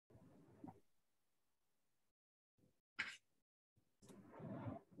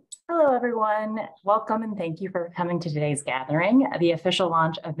Hello, everyone. Welcome and thank you for coming to today's gathering, the official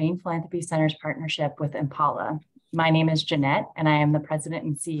launch of Maine Philanthropy Center's partnership with Impala. My name is Jeanette, and I am the president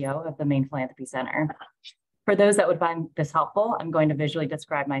and CEO of the Maine Philanthropy Center. For those that would find this helpful, I'm going to visually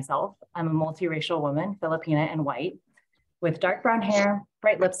describe myself. I'm a multiracial woman, Filipina and white, with dark brown hair,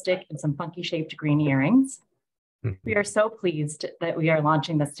 bright lipstick, and some funky shaped green earrings. We are so pleased that we are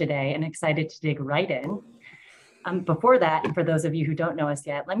launching this today and excited to dig right in. Before that, and for those of you who don't know us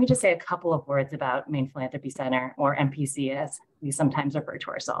yet, let me just say a couple of words about Maine Philanthropy Center, or MPC as we sometimes refer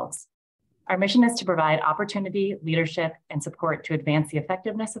to ourselves. Our mission is to provide opportunity, leadership, and support to advance the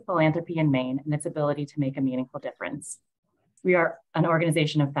effectiveness of philanthropy in Maine and its ability to make a meaningful difference. We are an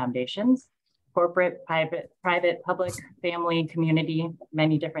organization of foundations, corporate, private, public, family, community,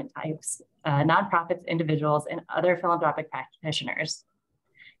 many different types, nonprofits, individuals, and other philanthropic practitioners.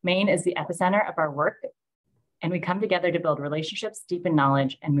 Maine is the epicenter of our work, and we come together to build relationships, deepen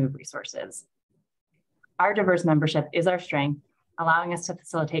knowledge, and move resources. Our diverse membership is our strength, allowing us to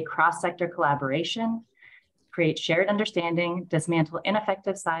facilitate cross-sector collaboration, create shared understanding, dismantle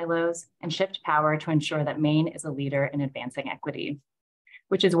ineffective silos, and shift power to ensure that Maine is a leader in advancing equity,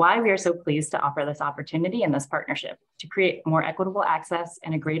 which is why we are so pleased to offer this opportunity and this partnership to create more equitable access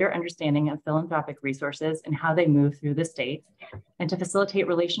and a greater understanding of philanthropic resources and how they move through the state, and to facilitate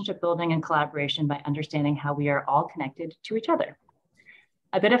relationship building and collaboration by understanding how we are all connected to each other.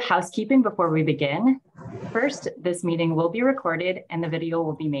 A bit of housekeeping before we begin. First, this meeting will be recorded and the video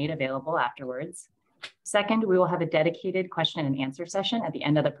will be made available afterwards. Second, we will have a dedicated question and answer session at the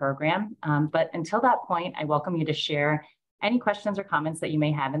end of the program. But until that point, I welcome you to share any questions or comments that you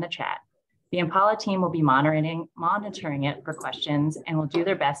may have in the chat. The Impala team will be monitoring it for questions and will do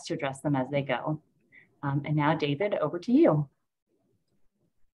their best to address them as they go. And now, David, over to you.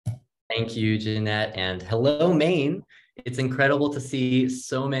 Thank you, Jeanette, and hello, Maine. It's incredible to see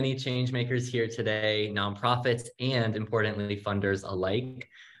so many change makers here today, nonprofits and importantly, funders alike.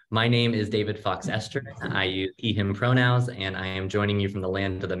 My name is David Fox Esther. I use he, him pronouns, and I am joining you from the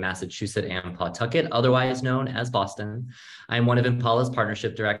land of the Massachusetts and Pawtucket, otherwise known as Boston. I'm one of Impala's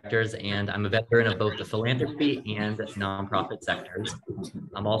partnership directors, and I'm a veteran of both the philanthropy and nonprofit sectors.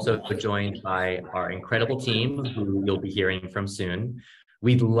 I'm also joined by our incredible team, who you'll be hearing from soon.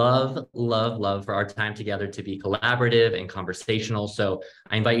 We'd love for our time together to be collaborative and conversational. So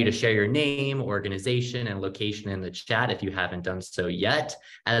I invite you to share your name, organization, and location in the chat if you haven't done so yet,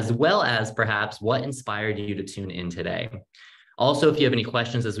 as well as perhaps what inspired you to tune in today. Also, if you have any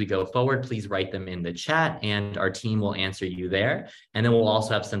questions as we go forward, please write them in the chat and our team will answer you there. And then we'll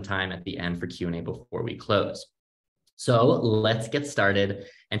also have some time at the end for Q&A before we close. So let's get started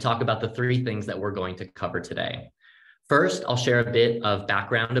and talk about the three things that we're going to cover today. First, I'll share a bit of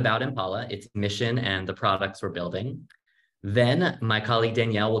background about Impala, its mission, and the products we're building. Then my colleague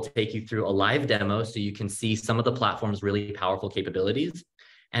Danielle will take you through a live demo so you can see some of the platform's really powerful capabilities.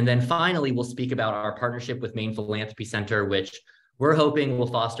 And then finally, we'll speak about our partnership with Maine Philanthropy Center, which we're hoping will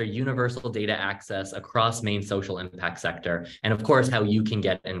foster universal data access across Maine's social impact sector, and of course, how you can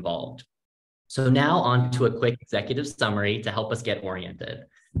get involved. So now on to a quick executive summary to help us get oriented.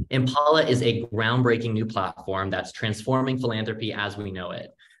 Impala is a groundbreaking new platform that's transforming philanthropy as we know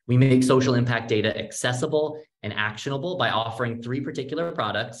it. We make social impact data accessible and actionable by offering three particular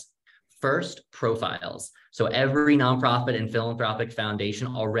products. First, profiles. So every nonprofit and philanthropic foundation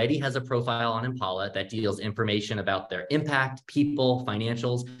already has a profile on Impala that deals information about their impact, people,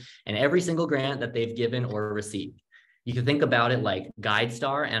 financials, and every single grant that they've given or received. You can think about it like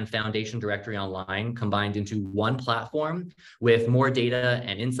GuideStar and Foundation Directory Online combined into one platform with more data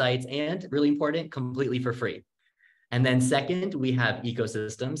and insights, and really important, completely for free. And then second, we have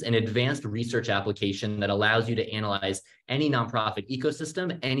ecosystems, an advanced research application that allows you to analyze any nonprofit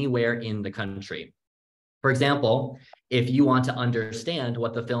ecosystem anywhere in the country. For example, if you want to understand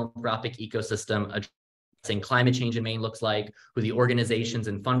what the philanthropic ecosystem addressing climate change in Maine looks like, who the organizations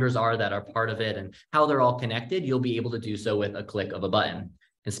and funders are that are part of it, and how they're all connected, you'll be able to do so with a click of a button.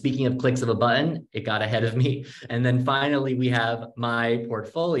 And speaking of clicks of a button, it got ahead of me. And then finally, we have My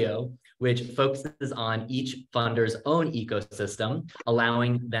Portfolio, which focuses on each funder's own ecosystem,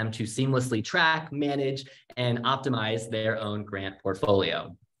 allowing them to seamlessly track, manage, and optimize their own grant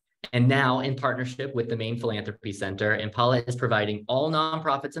portfolio. And now, in partnership with the Maine Philanthropy Center, Impala is providing all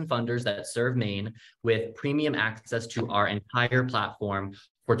nonprofits and funders that serve Maine with premium access to our entire platform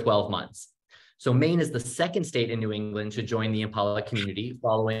for 12 months. So Maine is the second state in New England to join the Impala community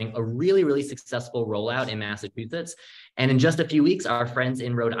following a really successful rollout in Massachusetts. And in just a few weeks, our friends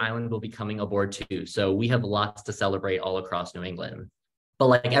in Rhode Island will be coming aboard too. So we have lots to celebrate all across New England. But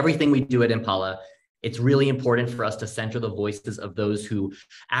like everything we do at Impala, It's really important for us to center the voices of those who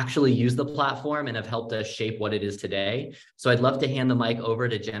actually use the platform and have helped us shape what it is today. So I'd love to hand the mic over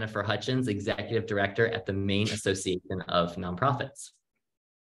to Jennifer Hutchins, Executive Director at the Maine Association of Nonprofits.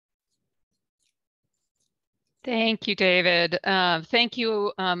 Thank you, David. Thank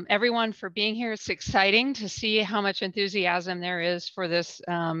you, everyone, for being here. It's exciting to see how much enthusiasm there is for this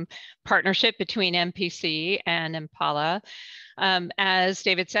partnership between MPC and Impala. As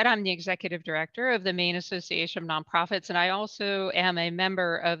David said, I'm the Executive Director of the Maine Association of Nonprofits, and I also am a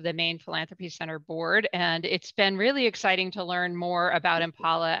member of the Maine Philanthropy Center board. And it's been really exciting to learn more about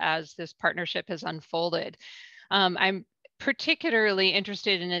Impala as this partnership has unfolded. I'm particularly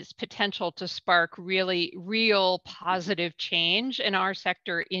interested in its potential to spark really real positive change in our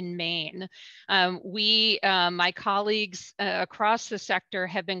sector in Maine. My colleagues across the sector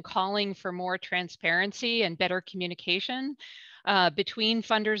have been calling for more transparency and better communication between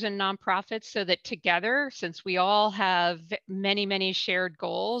funders and nonprofits, so that together, since we all have many, many shared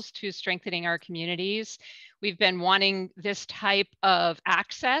goals to strengthening our communities, we've been wanting this type of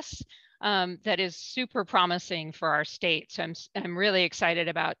access that is super promising for our state. So I'm really excited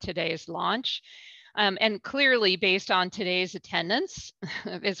about today's launch. And clearly, based on today's attendance,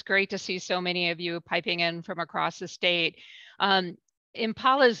 it's great to see so many of you piping in from across the state.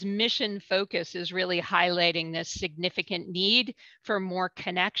 Impala's mission focus is really highlighting this significant need for more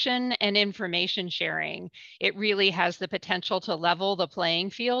connection and information sharing. It really has the potential to level the playing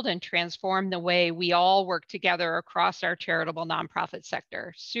field and transform the way we all work together across our charitable nonprofit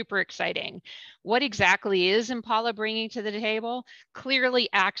sector. Super exciting. What exactly is Impala bringing to the table? Clearly,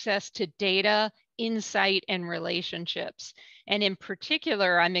 access to data, insight, and relationships. And in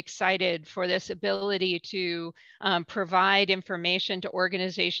particular, I'm excited for this ability to provide information to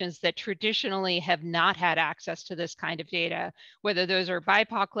organizations that traditionally have not had access to this kind of data, whether those are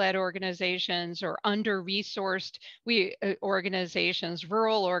BIPOC-led organizations or under-resourced organizations,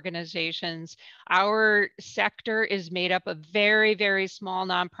 rural organizations. Our sector is made up of very, very small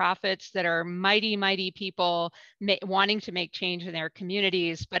nonprofits that are mighty, mighty people wanting to make change in their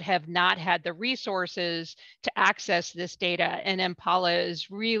communities, but have not had the resources to access this data. And Impala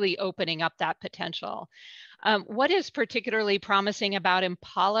is really opening up that potential. What is particularly promising about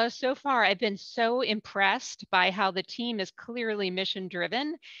Impala so far, I've been so impressed by how the team is clearly mission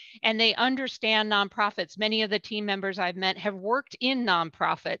driven and they understand nonprofits. Many of the team members I've met have worked in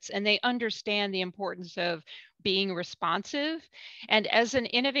nonprofits and they understand the importance of being responsive. And as an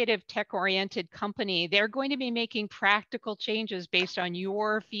innovative tech-oriented company, they're going to be making practical changes based on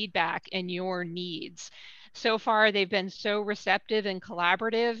your feedback and your needs. So far, they've been so receptive and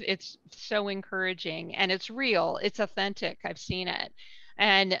collaborative. It's so encouraging and it's real, it's authentic. I've seen it.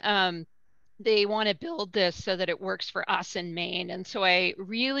 And they want to build this so that it works for us in Maine. And so I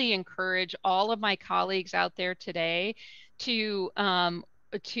really encourage all of my colleagues out there today to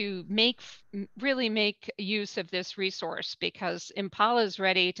really make use of this resource, because Impala is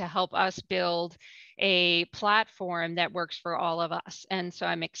ready to help us build a platform that works for all of us. And so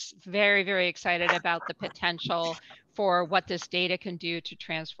I'm very, very excited about the potential for what this data can do to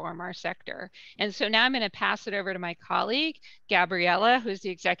transform our sector. And so now I'm going to pass it over to my colleague, Gabriella, who's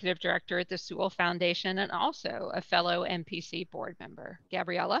the Executive Director at the Sewell Foundation and also a fellow MPC board member.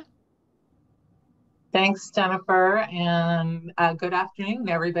 Gabriella? Thanks, Jennifer, and good afternoon,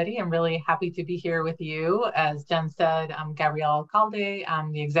 everybody. I'm really happy to be here with you. As Jen said, I'm Gabriella Alcalde.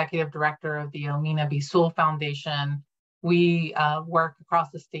 I'm the Executive Director of the Elmina B. Sewell Foundation. We work across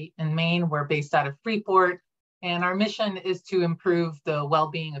the state in Maine. We're based out of Freeport, and our mission is to improve the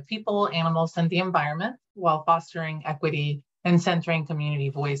well-being of people, animals, and the environment while fostering equity and centering community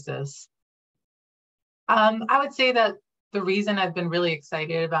voices. I would say that the reason I've been really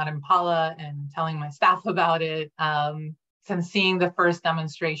excited about Impala and telling my staff about it, since seeing the first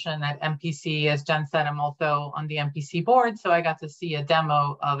demonstration at MPC, as Jen said, I'm also on the MPC board, so I got to see a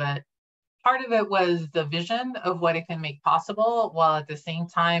demo of it. Part of it was the vision of what it can make possible, while at the same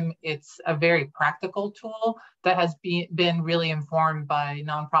time, it's a very practical tool that has been really informed by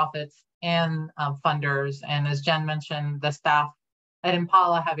nonprofits and funders. And as Jen mentioned, the staff at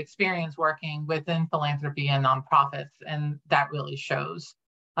Impala have experience working within philanthropy and nonprofits, and that really shows.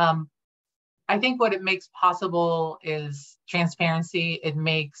 I think what it makes possible is transparency. It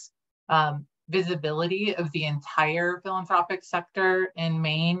makes visibility of the entire philanthropic sector in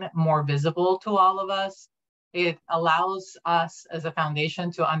Maine more visible to all of us. It allows us as a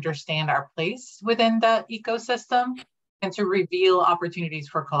foundation to understand our place within the ecosystem and to reveal opportunities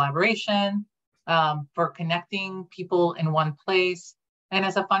for collaboration, for connecting people in one place. And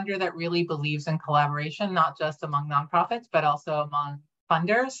as a funder that really believes in collaboration, not just among nonprofits, but also among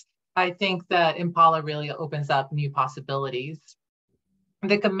funders, I think that Impala really opens up new possibilities.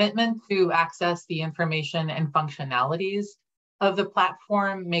 The commitment to access the information and functionalities of the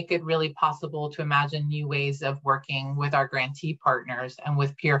platform make it really possible to imagine new ways of working with our grantee partners and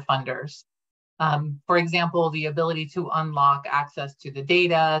with peer funders. For example, the ability to unlock access to the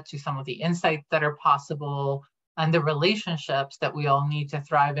data, to some of the insights that are possible, and the relationships that we all need to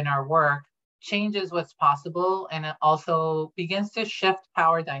thrive in our work changes what's possible, and it also begins to shift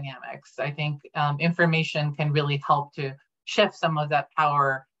power dynamics. I think information can really help to shift some of that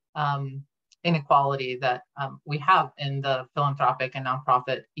power inequality that we have in the philanthropic and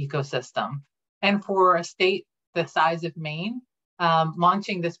nonprofit ecosystem. And for a state the size of Maine,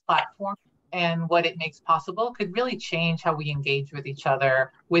 launching this platform and what it makes possible could really change how we engage with each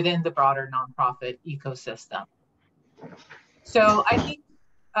other within the broader nonprofit ecosystem. So I think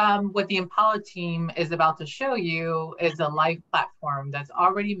what the Impala team is about to show you is a live platform that's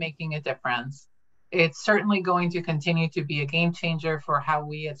already making a difference. It's certainly going to continue to be a game changer for how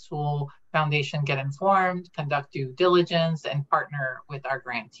we at Sewell Foundation get informed, conduct due diligence, and partner with our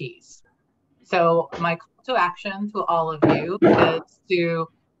grantees. So my call to action to all of you is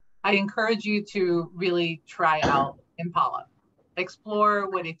I encourage you to really try out Impala. Explore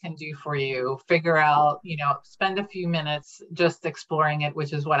what it can do for you, figure out, spend a few minutes just exploring it,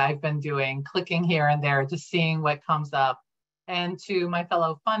 which is what I've been doing, clicking here and there, just seeing what comes up. And to my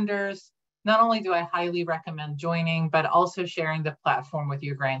fellow funders, not only do I highly recommend joining, but also sharing the platform with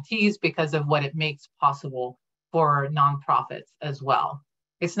your grantees because of what it makes possible for nonprofits as well.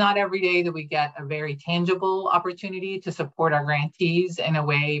 It's not every day that we get a very tangible opportunity to support our grantees in a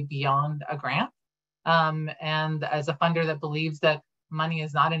way beyond a grant. And as a funder that believes that money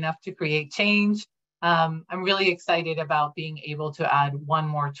is not enough to create change, I'm really excited about being able to add one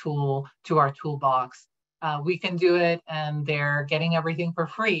more tool to our toolbox. We can do it, and they're getting everything for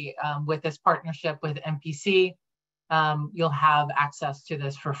free. With this partnership with MPC, you'll have access to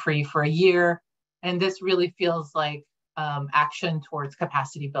this for free for a year. And this really feels like action towards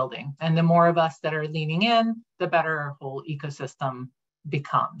capacity building. And the more of us that are leaning in, the better our whole ecosystem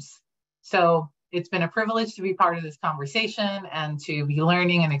becomes. So it's been a privilege to be part of this conversation and to be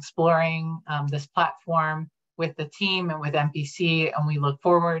learning and exploring this platform with the team and with MPC. And we look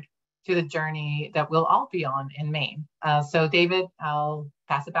forward to the journey that we'll all be on in Maine. So David, I'll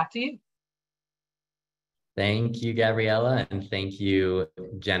pass it back to you. Thank you, Gabriella, and thank you,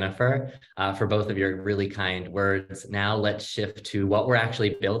 Jennifer, for both of your really kind words. Now let's shift to what we're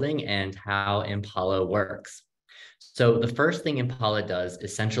actually building and how Impala works. So the first thing Impala does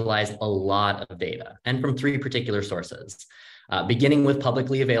is centralize a lot of data, and from three particular sources, beginning with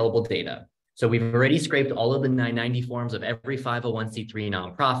publicly available data. So we've already scraped all of the 990 forms of every 501c3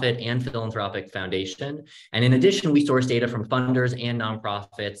 nonprofit and philanthropic foundation. And in addition, we source data from funders and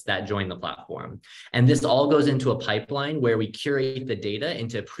nonprofits that join the platform. And this all goes into a pipeline where we curate the data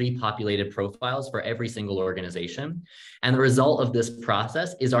into pre-populated profiles for every single organization. And the result of this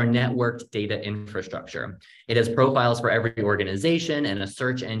process is our networked data infrastructure. It has profiles for every organization and a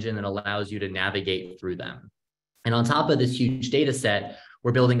search engine that allows you to navigate through them. And on top of this huge data set,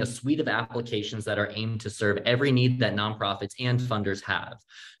 we're building a suite of applications that are aimed to serve every need that nonprofits and funders have.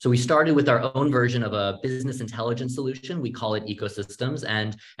 So we started with our own version of a business intelligence solution. We call it Ecosystems.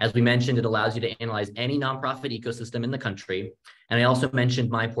 And as we mentioned, it allows you to analyze any nonprofit ecosystem in the country. And I also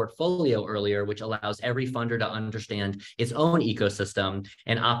mentioned My Portfolio earlier, which allows every funder to understand its own ecosystem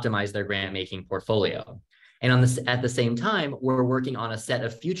and optimize their grant-making portfolio. And at the same time, we're working on a set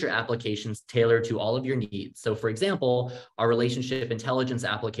of future applications tailored to all of your needs. So for example, our relationship intelligence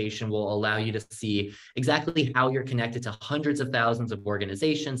application will allow you to see exactly how you're connected to hundreds of thousands of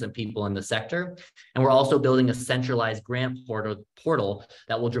organizations and people in the sector. And we're also building a centralized grant portal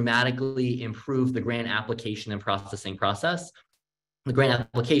that will dramatically improve the grant application and processing process. The grant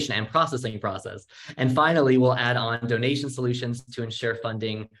application and processing process. And finally, we'll add on donation solutions to ensure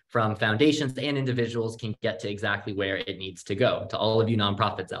funding from foundations and individuals can get to exactly where it needs to go, to all of you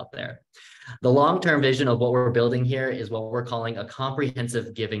nonprofits out there. The long-term vision of what we're building here is what we're calling a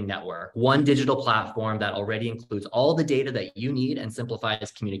comprehensive giving network, one digital platform that already includes all the data that you need and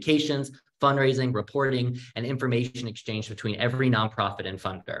simplifies communications, fundraising, reporting, and information exchange between every nonprofit and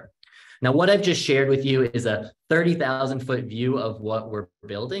funder. Now, what I've just shared with you is a 30,000-foot view of what we're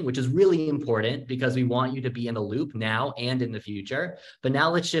building, which is really important because we want you to be in the loop now and in the future. But now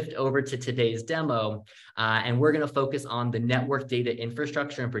let's shift over to today's demo, and we're going to focus on the network data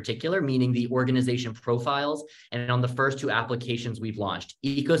infrastructure in particular, meaning the organization profiles, and on the first two applications we've launched,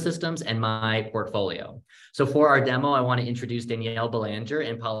 ecosystems and my portfolio. So for our demo, I want to introduce Danielle Belanger,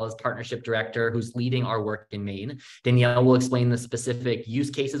 Impala's partnership director, who's leading our work in Maine. Danielle will explain the specific use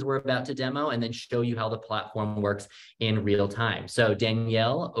cases we're about to demo and then show you how the platform works in real time. So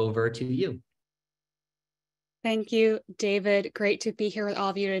Danielle, over to you. Thank you, David. Great to be here with all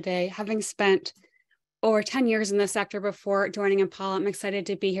of you today. Having spent over 10 years in the sector before joining Impala, I'm excited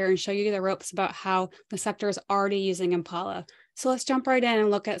to be here and show you the ropes about how the sector is already using Impala. So let's jump right in and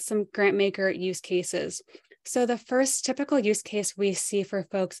look at some grant maker use cases. So the first typical use case we see for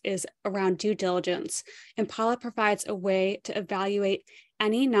folks is around due diligence. Impala provides a way to evaluate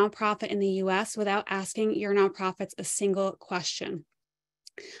any nonprofit in the US without asking your nonprofits a single question.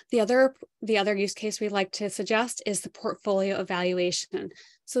 The other use case we like to suggest is the portfolio evaluation.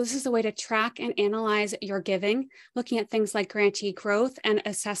 So this is a way to track and analyze your giving, looking at things like grantee growth and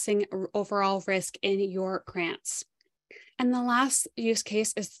assessing overall risk in your grants. And the last use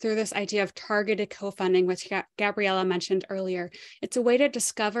case is through this idea of targeted co-funding, which Gabriella mentioned earlier. It's a way to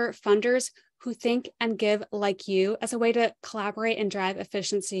discover funders who think and give like you as a way to collaborate and drive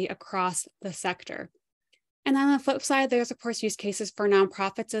efficiency across the sector. And then on the flip side, there's of course use cases for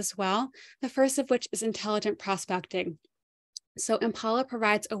nonprofits as well. The first of which is intelligent prospecting. So Impala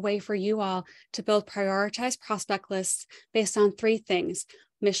provides a way for you all to build prioritized prospect lists based on three things: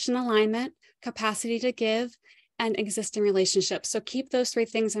 mission alignment, capacity to give, and existing relationships. So keep those three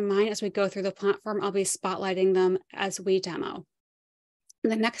things in mind as we go through the platform. I'll be spotlighting them as we demo.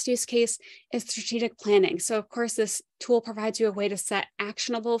 The next use case is strategic planning. So of course, this tool provides you a way to set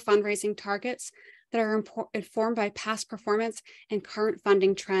actionable fundraising targets that are informed by past performance and current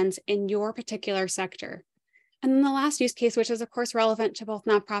funding trends in your particular sector. And then the last use case, which is of course relevant to both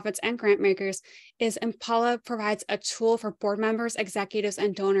nonprofits and grant makers, is Impala provides a tool for board members, executives,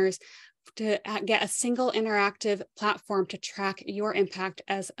 and donors to get a single interactive platform to track your impact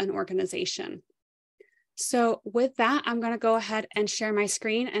as an organization. So with that, I'm going to go ahead and share my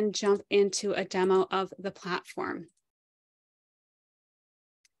screen and jump into a demo of the platform.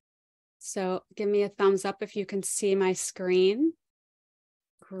 So give me a thumbs up if you can see my screen.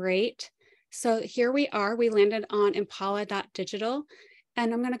 Great. So here we are. We landed on impala.digital,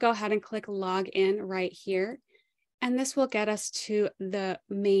 and I'm going to go ahead and click log in right here. And this will get us to the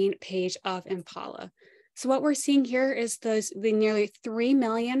main page of Impala. So what we're seeing here is the nearly 3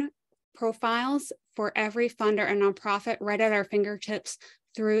 million profiles for every funder and nonprofit right at our fingertips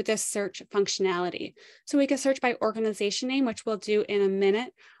through this search functionality. So we can search by organization name, which we'll do in a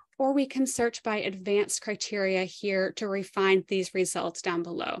minute, or we can search by advanced criteria here to refine these results down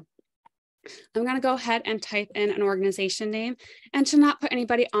below. I'm going to go ahead and type in an organization name, and to not put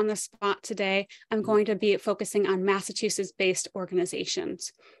anybody on the spot today, I'm going to be focusing on Massachusetts-based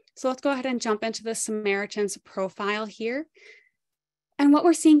organizations. So let's go ahead and jump into the Samaritans profile here. And what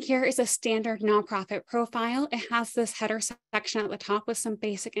we're seeing here is a standard nonprofit profile. It has this header section at the top with some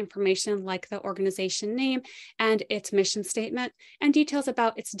basic information like the organization name and its mission statement, and details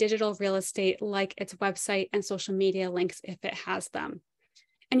about its digital real estate like its website and social media links if it has them.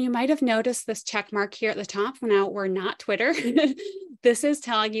 And you might have noticed this check mark here at the top. Now, we're not Twitter. This is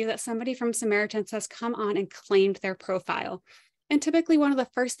telling you that somebody from Samaritans has come on and claimed their profile. And typically one of the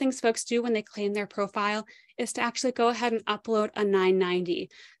first things folks do when they claim their profile is to actually go ahead and upload a 990.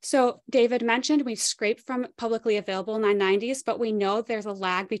 So David mentioned we scrape from publicly available 990s, but we know there's a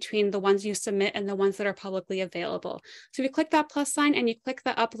lag between the ones you submit and the ones that are publicly available. So if you click that plus sign and you click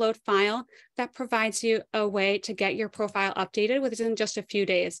the upload file, that provides you a way to get your profile updated within just a few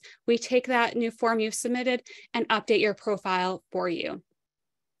days. We take that new form you've submitted and update your profile for you.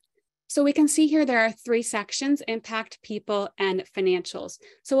 So we can see here there are three sections: impact, people, and financials.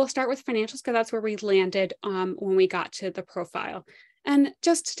 So we'll start with financials because that's where we landed when we got to the profile. And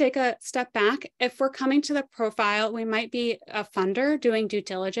just to take a step back, if we're coming to the profile, we might be a funder doing due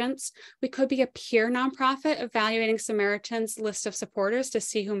diligence. We could be a peer nonprofit evaluating Samaritans' list of supporters to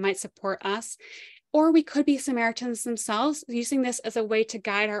see who might support us. Or we could be Samaritans themselves, using this as a way to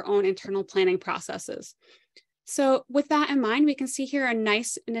guide our own internal planning processes. So with that in mind, we can see here a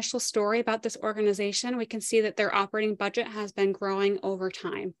nice initial story about this organization. We can see that their operating budget has been growing over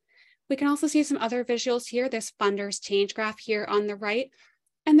time. We can also see some other visuals here, this funders change graph here on the right.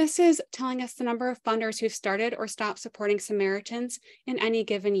 And this is telling us the number of funders who started or stopped supporting Samaritans in any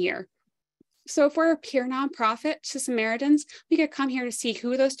given year. So if we're a peer nonprofit to Samaritans, we could come here to see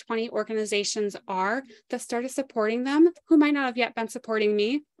who those 20 organizations are that started supporting them, who might not have yet been supporting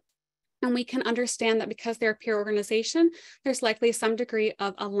me. And we can understand that because they're a peer organization, there's likely some degree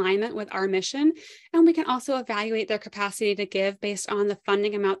of alignment with our mission. And we can also evaluate their capacity to give based on the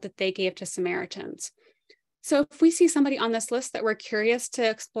funding amount that they gave to Samaritans. So if we see somebody on this list that we're curious to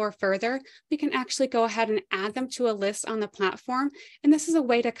explore further, we can actually go ahead and add them to a list on the platform. And this is a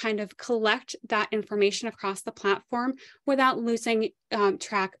way to kind of collect that information across the platform without losing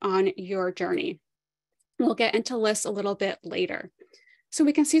track on your journey. We'll get into lists a little bit later. So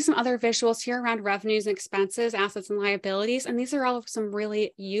we can see some other visuals here around revenues and expenses, assets and liabilities. And these are all some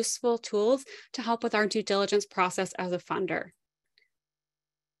really useful tools to help with our due diligence process as a funder.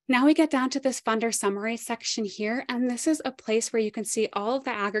 Now we get down to this funder summary section here, and this is a place where you can see all of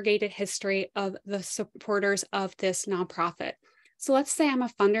the aggregated history of the supporters of this nonprofit. So let's say I'm a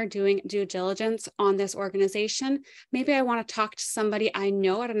funder doing due diligence on this organization. Maybe I want to talk to somebody I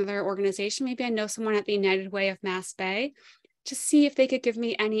know at another organization. Maybe I know someone at the United Way of Mass Bay, to see if they could give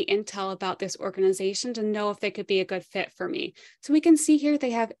me any intel about this organization to know if they could be a good fit for me. So we can see here they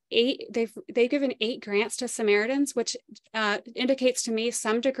have they've given 8 grants to Samaritans, which indicates to me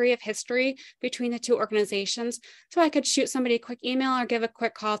some degree of history between the two organizations. So I could shoot somebody a quick email or give a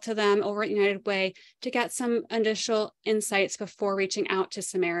quick call to them over at United Way to get some initial insights before reaching out to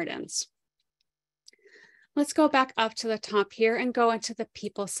Samaritans. Let's go back up to the top here and go into the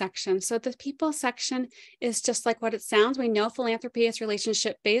people section. So the people section is just like what it sounds. We know philanthropy is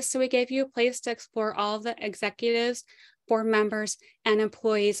relationship-based, so we gave you a place to explore all the executives, board members, and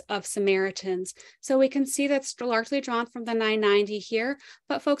employees of Samaritans. So we can see that's largely drawn from the 990 here,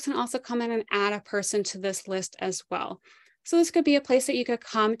 but folks can also come in and add a person to this list as well. So this could be a place that you could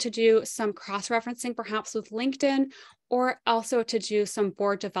come to do some cross-referencing, perhaps with LinkedIn, or also to do some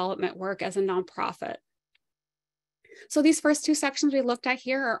board development work as a nonprofit. So these first 2 sections we looked at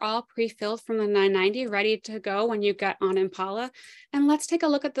here are all pre-filled from the 990, ready to go when you get on Impala. And let's take a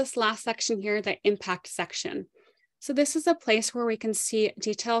look at this last section here, the impact section. So this is a place where we can see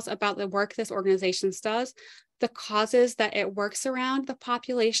details about the work this organization does, the causes that it works around, the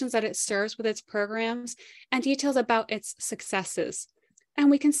populations that it serves with its programs, and details about its successes. And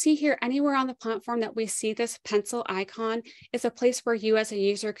we can see here anywhere on the platform that we see this pencil icon is a place where you as a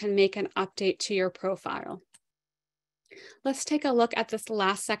user can make an update to your profile. Let's take a look at this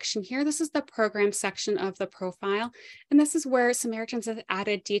last section here. This is the program section of the profile. And this is where Samaritans has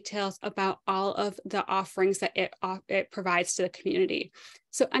added details about all of the offerings that it provides to the community.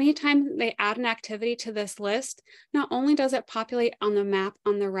 So anytime they add an activity to this list, not only does it populate on the map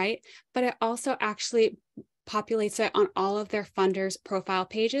on the right, but it also actually populates it on all of their funders' profile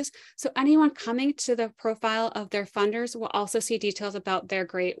pages. So anyone coming to the profile of their funders will also see details about their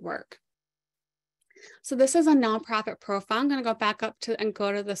great work. So this is a nonprofit profile. I'm going to go back up to and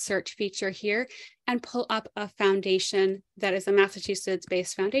go to the search feature here and pull up a foundation that is a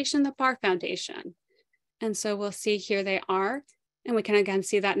Massachusetts-based foundation, the Barr Foundation. And so we'll see here they are. And we can again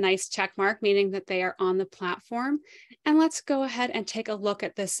see that nice check mark, meaning that they are on the platform. And let's go ahead and take a look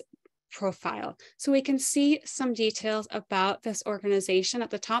at this profile. So we can see some details about this organization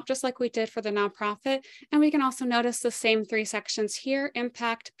at the top, just like we did for the nonprofit. And we can also notice the same 3 sections here: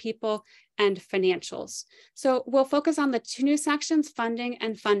 impact, people, and financials. So we'll focus on the 2 new sections, funding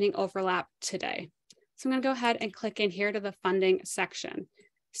and funding overlap today. So I'm going to go ahead and click in here to the funding section.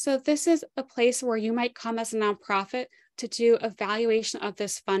 So this is a place where you might come as a nonprofit to do evaluation of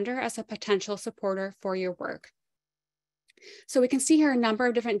this funder as a potential supporter for your work. So we can see here a number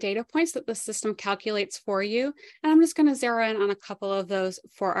of different data points that the system calculates for you. And I'm just going to zero in on a couple of those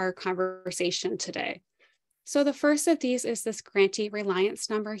for our conversation today. So the first of these is this grantee reliance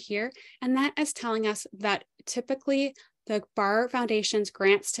number here. And that is telling us that typically the Barr Foundation's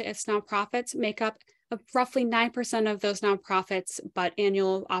grants to its nonprofits make up roughly 9% of those nonprofits'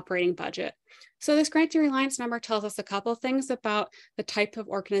 annual operating budget. So this grantee reliance number tells us a couple of things about the type of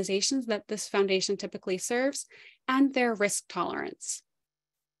organizations that this foundation typically serves and their risk tolerance.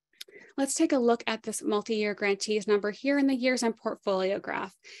 Let's take a look at this multi-year grantees number here in the years and portfolio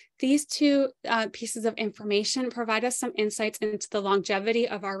graph. These 2 pieces of information provide us some insights into the longevity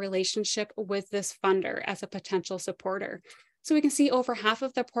of our relationship with this funder as a potential supporter. So we can see over half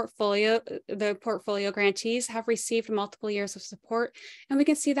of the portfolio grantees have received multiple years of support. And we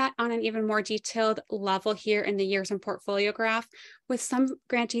can see that on an even more detailed level here in the years and portfolio graph, with some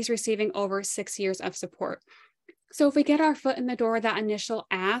grantees receiving over 6 years of support. So if we get our foot in the door with that initial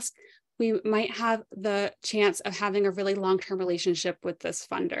ask, we might have the chance of having a really long-term relationship with this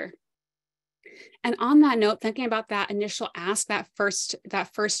funder. And on that note, thinking about that initial ask, that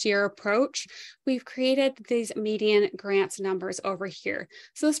first year approach, we've created these median grants numbers over here.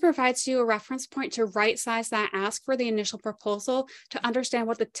 So this provides you a reference point to right size that ask for the initial proposal to understand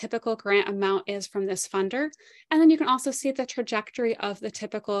what the typical grant amount is from this funder. And then you can also see the trajectory of the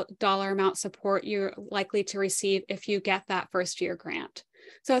typical dollar amount support you're likely to receive if you get that first year grant.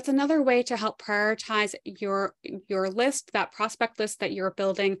 So it's another way to help prioritize your list, that prospect list that you're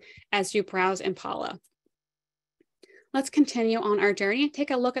building as you browse Impala. Let's continue on our journey and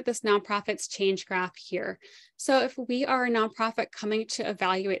take a look at this nonprofit's change graph here. So if we are a nonprofit coming to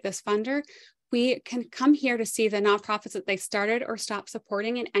evaluate this funder, we can come here to see the nonprofits that they started or stopped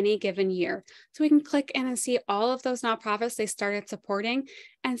supporting in any given year. So we can click in and see all of those nonprofits they started supporting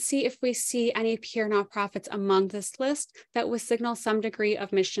and see if we see any peer nonprofits among this list that would signal some degree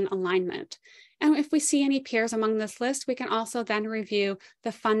of mission alignment. And if we see any peers among this list, we can also then review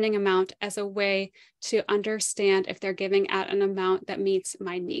the funding amount as a way to understand if they're giving at an amount that meets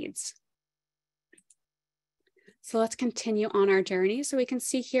my needs. So let's continue on our journey. So we can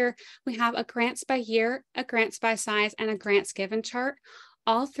see here, we have a grants by year, a grants by size, and a grants given chart.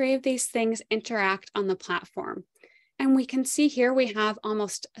 All three of these things interact on the platform. And we can see here, we have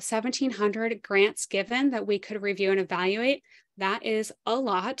almost 1,700 grants given that we could review and evaluate. That is a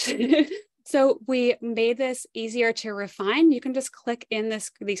lot. So we made this easier to refine. You can just click in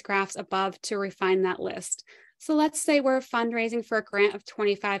these graphs above to refine that list. So let's say we're fundraising for a grant of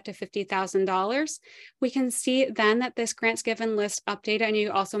 $25,000 to $50,000. We can see then that this grants given list updated, and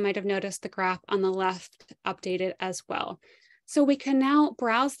you also might have noticed the graph on the left updated as well. So we can now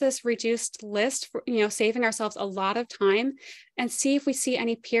browse this reduced list, for, saving ourselves a lot of time, and see if we see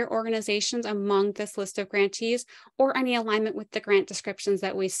any peer organizations among this list of grantees or any alignment with the grant descriptions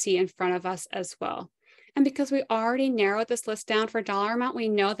that we see in front of us as well. And because we already narrowed this list down for dollar amount, we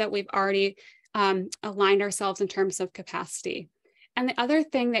know that we've already aligned ourselves in terms of capacity. And the other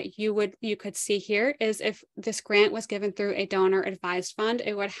thing that you could see here is if this grant was given through a donor advised fund,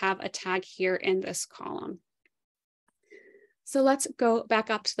 it would have a tag here in this column. So let's go back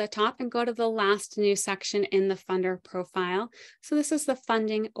up to the top and go to the last new section in the funder profile. So this is the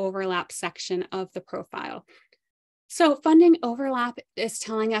funding overlap section of the profile. So funding overlap is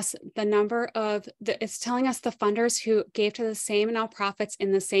telling us the it's telling us the funders who gave to the same nonprofits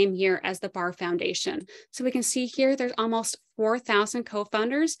in the same year as the Barr Foundation. So we can see here there's almost 4,000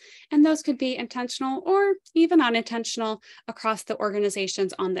 co-funders, and those could be intentional or even unintentional across the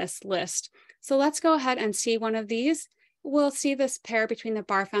organizations on this list. So let's go ahead and see one of these. We'll see this pair between the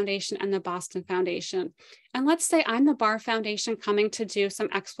Barr Foundation and the Boston Foundation. And let's say I'm the Barr Foundation coming to do some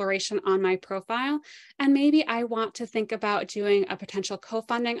exploration on my profile, and maybe I want to think about doing a potential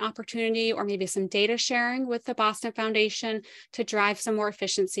co-funding opportunity or maybe some data sharing with the Boston Foundation to drive some more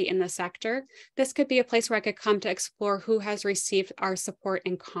efficiency in the sector. This could be a place where I could come to explore who has received our support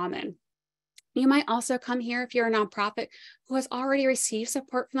in common. You might also come here if you're a nonprofit who has already received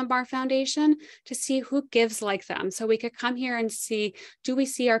support from the Barr Foundation to see who gives like them. So we could come here and see, do we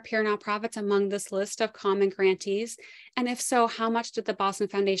see our peer nonprofits among this list of common grantees? And if so, how much did the Boston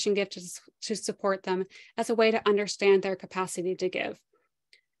Foundation give to support them as a way to understand their capacity to give?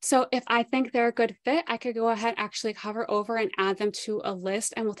 So if I think they're a good fit, I could go ahead, actually hover over and add them to a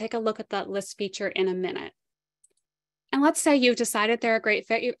list, and we'll take a look at that list feature in a minute. And let's say you've decided they're a great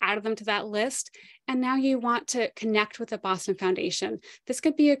fit, you've added them to that list, and now you want to connect with the Boston Foundation. This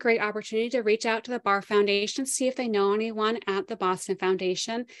could be a great opportunity to reach out to the Barr Foundation, see if they know anyone at the Boston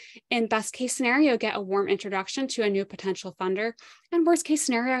Foundation. In best case scenario, get a warm introduction to a new potential funder. And worst case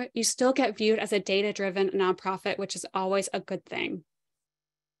scenario, you still get viewed as a data-driven nonprofit, which is always a good thing.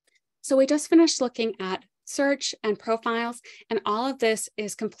 So we just finished looking at search and profiles, and all of this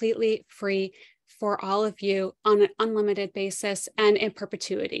is completely free for all of you on an unlimited basis and in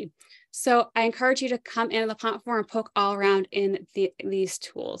perpetuity. So I encourage you to come into the platform and poke all around in these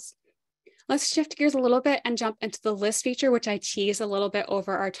tools. Let's shift gears a little bit and jump into the list feature, which I teased a little bit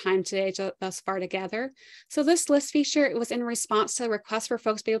over our time today thus far together. So this list feature, it was in response to a request for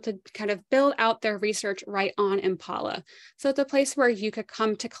folks to be able to kind of build out their research right on Impala. So it's a place where you could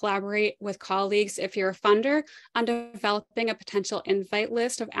come to collaborate with colleagues if you're a funder on developing a potential invite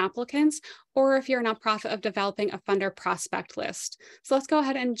list of applicants, or if you're a nonprofit of developing a funder prospect list. So let's go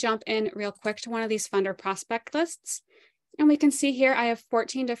ahead and jump in real quick to one of these funder prospect lists. And we can see here, I have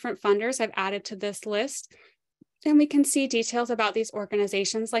 14 different funders I've added to this list. And we can see details about these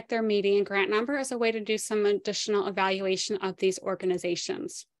organizations, like their median grant number, as a way to do some additional evaluation of these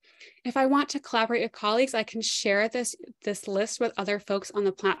organizations. If I want to collaborate with colleagues, I can share this list with other folks on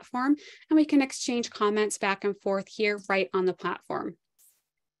the platform, and we can exchange comments back and forth here right on the platform.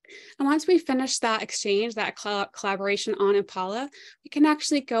 And once we finish that exchange, that collaboration on Impala, we can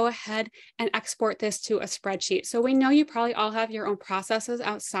actually go ahead and export this to a spreadsheet. So we know you probably all have your own processes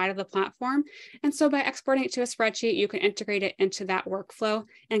outside of the platform. And so by exporting it to a spreadsheet, you can integrate it into that workflow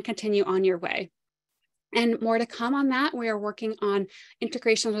and continue on your way. And more to come on that. We are working on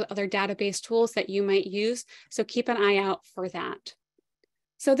integrations with other database tools that you might use. So keep an eye out for that.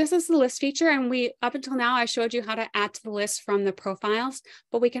 So this is the list feature, and up until now, I showed you how to add to the list from the profiles,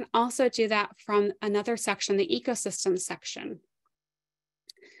 but we can also do that from another section, the ecosystem section.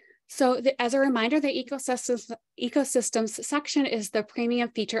 So as a reminder, the ecosystems section is the premium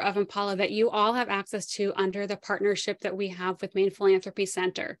feature of Impala that you all have access to under the partnership that we have with Maine Philanthropy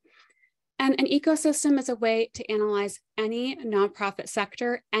Center. And an ecosystem is a way to analyze any nonprofit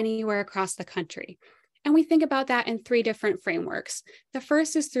sector anywhere across the country. And we think about that in 3 different frameworks. The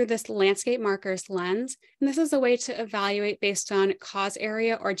first is through this landscape markers lens. And this is a way to evaluate based on cause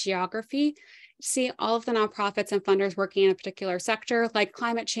area or geography, see all of the nonprofits and funders working in a particular sector, like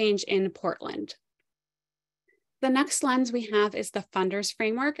climate change in Portland. The next lens we have is the funders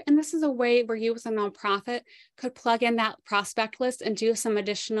framework. And this is a way where you as a nonprofit could plug in that prospect list and do some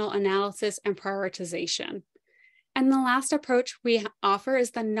additional analysis and prioritization. And the last approach we offer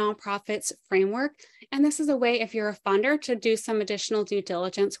is the nonprofits framework. And this is a way, if you're a funder, to do some additional due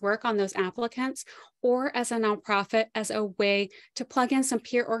diligence work on those applicants, or as a nonprofit, as a way to plug in some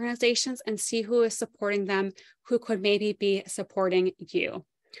peer organizations and see who is supporting them, who could maybe be supporting you.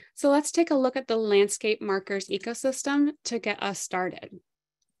 So let's take a look at the landscape markers ecosystem to get us started.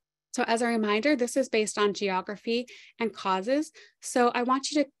 So as a reminder, this is based on geography and causes. So I want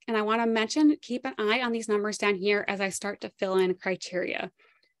to mention, keep an eye on these numbers down here as I start to fill in criteria.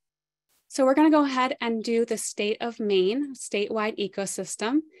 So we're going to go ahead and do the state of Maine, statewide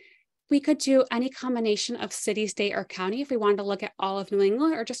ecosystem. We could do any combination of city, state, or county. If we wanted to look at all of New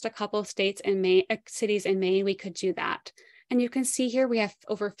England or just a couple of states in Maine, cities in Maine, we could do that. And you can see here we have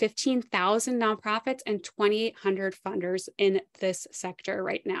over 15,000 nonprofits and 2,800 funders in this sector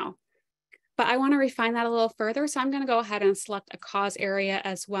right now. But I want to refine that a little further. So I'm going to go ahead and select a cause area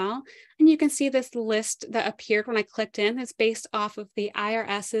as well. And you can see this list that appeared when I clicked in is based off of the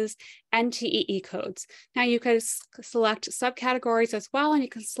IRS's NTEE codes. Now you could select subcategories as well, and you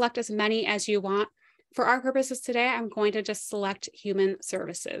can select as many as you want. For our purposes today, I'm going to just select human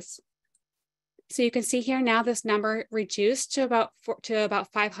services. So you can see here now this number reduced to about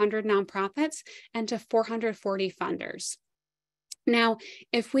 500 nonprofits and to 440 funders. Now,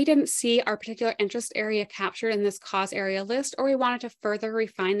 if we didn't see our particular interest area captured in this cause area list, or we wanted to further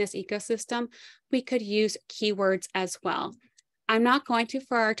refine this ecosystem, we could use keywords as well. I'm not going to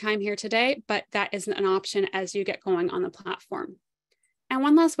for our time here today, but that isn't an option as you get going on the platform. And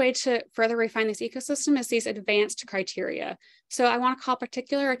one last way to further refine this ecosystem is these advanced criteria. So I want to call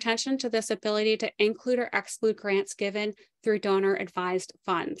particular attention to this ability to include or exclude grants given through donor advised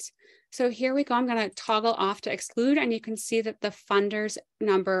funds. So here we go, I'm going to toggle off to exclude, and you can see that the funders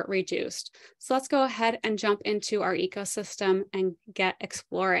number reduced. So let's go ahead and jump into our ecosystem and get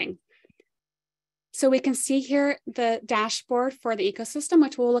exploring. So we can see here the dashboard for the ecosystem,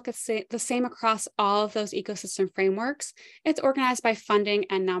 which will look at the same across all of those ecosystem frameworks. It's organized by funding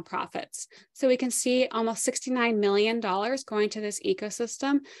and nonprofits. So we can see almost $69 million going to this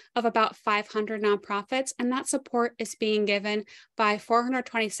ecosystem of about 500 nonprofits, and that support is being given by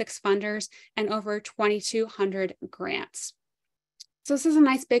 426 funders and over 2,200 grants. So this is a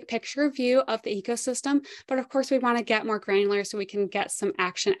nice big picture view of the ecosystem, but of course we want to get more granular so we can get some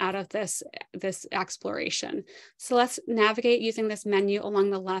action out of this exploration. So let's navigate using this menu along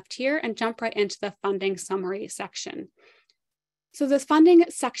the left here and jump right into the funding summary section. So this funding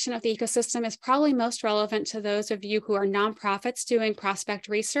section of the ecosystem is probably most relevant to those of you who are nonprofits doing prospect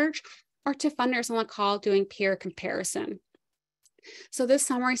research or to funders on the call doing peer comparison. So this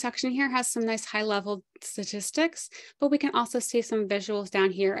summary section here has some nice high-level statistics, but we can also see some visuals down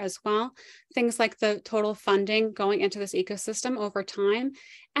here as well. Things like the total funding going into this ecosystem over time,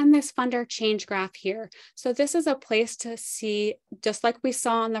 and this funder change graph here. So this is a place to see, just like we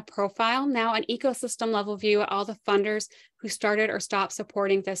saw on the profile, now an ecosystem level view of all the funders who started or stopped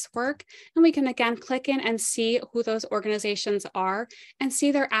supporting this work. And we can again click in and see who those organizations are and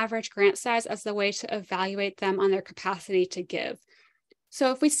see their average grant size as the way to evaluate them on their capacity to give.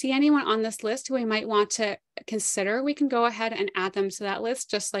 So if we see anyone on this list who we might want to consider, we can go ahead and add them to that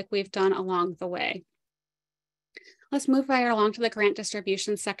list, just like we've done along the way. Let's move right along to the grant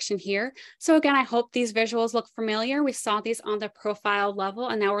distribution section here. So again, I hope these visuals look familiar. We saw these on the profile level,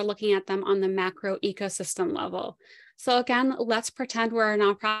 and now we're looking at them on the macro ecosystem level. So again, let's pretend we're a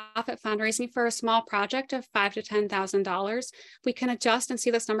nonprofit fundraising for a small project of $5,000 to $10,000. We can adjust and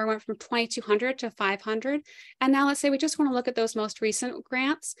see this number went from 2,200 to 500. And now let's say we just want to look at those most recent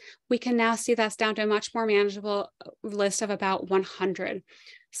grants. We can now see that's down to a much more manageable list of about 100.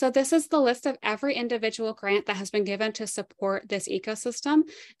 So this is the list of every individual grant that has been given to support this ecosystem.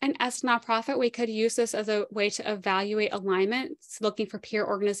 And as a nonprofit, we could use this as a way to evaluate alignment, looking for peer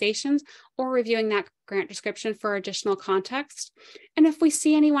organizations, or reviewing that grant description for additional context. And if we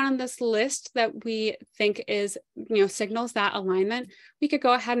see anyone on this list that we think is, signals that alignment, we could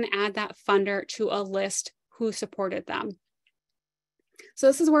go ahead and add that funder to a list who supported them. So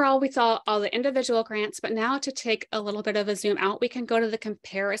this is where we saw all the individual grants, but now to take a little bit of a zoom out, we can go to the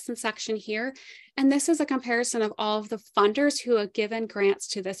comparison section here. And this is a comparison of all of the funders who have given grants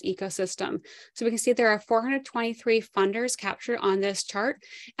to this ecosystem. So we can see there are 423 funders captured on this chart,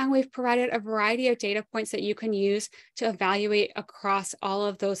 and we've provided a variety of data points that you can use to evaluate across all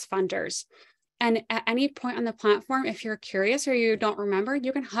of those funders. And at any point on the platform, if you're curious or you don't remember,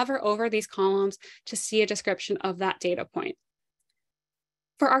 you can hover over these columns to see a description of that data point.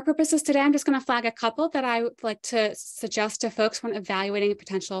 For our purposes today, I'm just going to flag a couple that I would like to suggest to folks when evaluating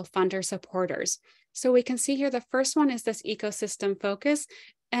potential funder supporters. So we can see here, the first one is this ecosystem focus.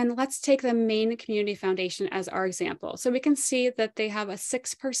 And let's take the Maine Community Foundation as our example. So we can see that they have a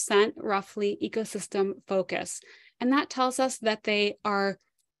 6% roughly ecosystem focus. And that tells us that they are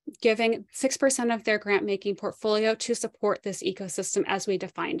giving 6% of their grant making portfolio to support this ecosystem as we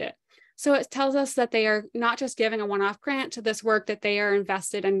defined it. So it tells us that they are not just giving a one-off grant to this work, that they are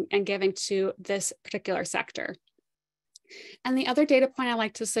invested in and giving to this particular sector. And the other data point I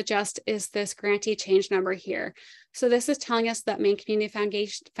like to suggest is this grantee change number here. So this is telling us that Maine Community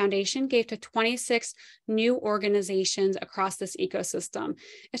Foundation gave to 26 new organizations across this ecosystem.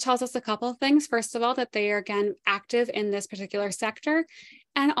 It tells us a couple of things. First of all, that they are again active in this particular sector,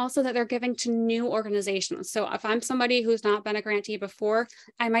 and also that they're giving to new organizations. So if I'm somebody who's not been a grantee before,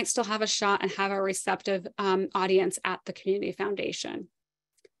 I might still have a shot and have a receptive audience at the Community Foundation.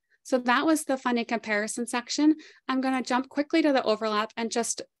 So that was the funding comparison section. I'm going to jump quickly to the overlap and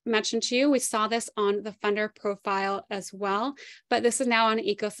just mention to you, we saw this on the funder profile as well, but this is now on an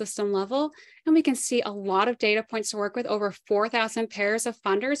ecosystem level. And we can see a lot of data points to work with, over 4,000 pairs of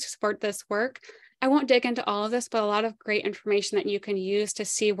funders who support this work. I won't dig into all of this, but a lot of great information that you can use to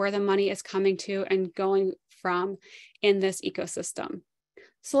see where the money is coming to and going from in this ecosystem.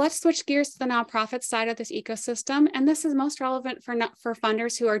 So let's switch gears to the nonprofit side of this ecosystem. And this is most relevant for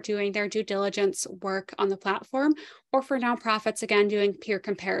funders who are doing their due diligence work on the platform, or for nonprofits, again, doing peer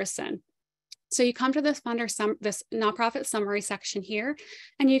comparison. So you come to this this nonprofit summary section here,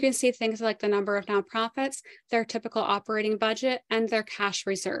 and you can see things like the number of nonprofits, their typical operating budget, and their cash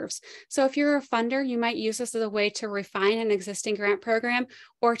reserves. So if you're a funder, you might use this as a way to refine an existing grant program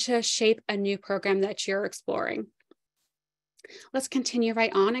or to shape a new program that you're exploring. Let's continue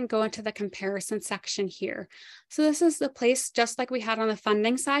right on and go into the comparison section here. So this is the place, just like we had on the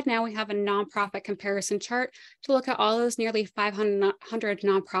funding side, now we have a nonprofit comparison chart to look at all those nearly 500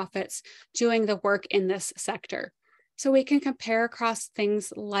 nonprofits doing the work in this sector. So we can compare across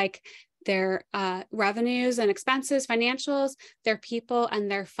things like their revenues and expenses, financials, their people, and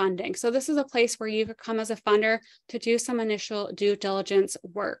their funding. So this is a place where you could come as a funder to do some initial due diligence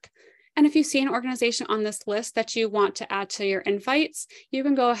work. And if you see an organization on this list that you want to add to your invites, you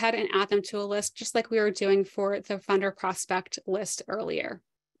can go ahead and add them to a list, just like we were doing for the funder prospect list earlier.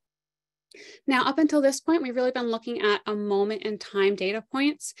 Now, up until this point, we've really been looking at a moment in time data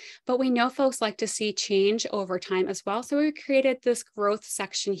points, but we know folks like to see change over time as well. So we created this growth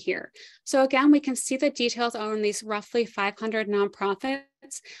section here. So again, we can see the details on these roughly 500 nonprofits,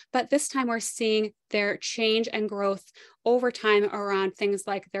 but this time we're seeing their change and growth over time around things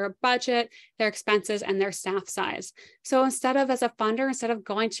like their budget, their expenses, and their staff size. So instead of, as a funder, instead of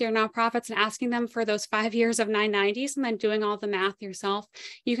going to your nonprofits and asking them for those 5 years of 990s and then doing all the math yourself,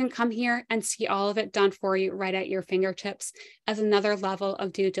 you can come here and see all of it done for you right at your fingertips as another level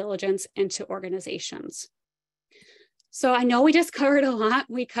of due diligence into organizations. So I know we just covered a lot.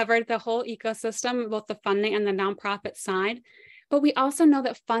 We covered the whole ecosystem, both the funding and the nonprofit side. But we also know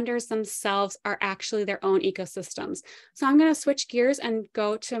that funders themselves are actually their own ecosystems. So I'm going to switch gears and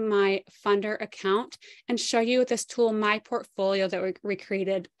go to my funder account and show you this tool, My Portfolio, that we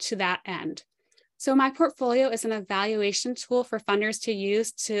created to that end. So My Portfolio is an evaluation tool for funders to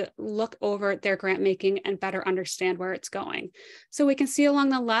use to look over their grant making and better understand where it's going. So we can see along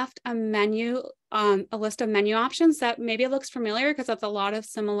the left a menu, a list of menu options that maybe looks familiar because that's a lot of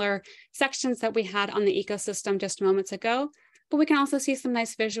similar sections that we had on the ecosystem just moments ago. but we can also see some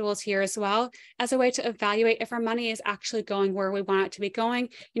nice visuals here as well as a way to evaluate if our money is actually going where we want it to be going.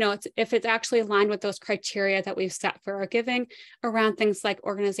 If it's actually aligned with those criteria that we've set for our giving around things like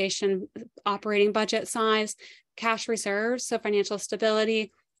organization, operating budget size, cash reserves, so financial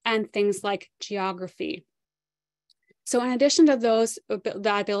stability, and things like geography. So in addition to those,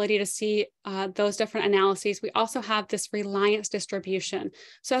 the ability to see those different analyses, we also have this reliance distribution.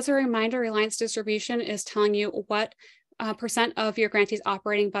 So as a reminder, reliance distribution is telling you what percent of your grantee's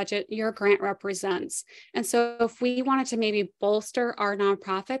operating budget your grant represents. And so if we wanted to maybe bolster our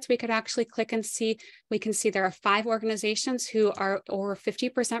nonprofits, we could actually click and see, we can see there are 5 organizations who are over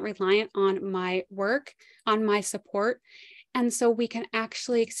 50% reliant on my work, on my support. And so we can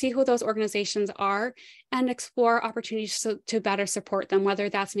actually see who those organizations are and explore opportunities to better support them, whether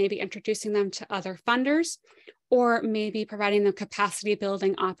that's maybe introducing them to other funders or maybe providing them capacity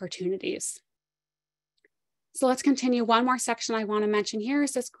building opportunities. So let's continue. One more section I want to mention here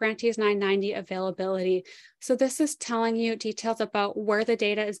is this Grantees 990 availability. So this is telling you details about where the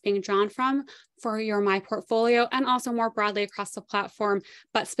data is being drawn from for your My Portfolio and also more broadly across the platform,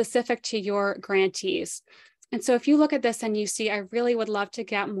 but specific to your grantees. And so if you look at this and you see, I really would love to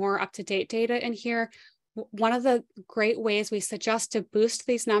get more up-to-date data in here. One of the great ways we suggest to boost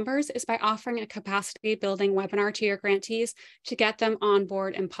these numbers is by offering a capacity building webinar to your grantees to get them on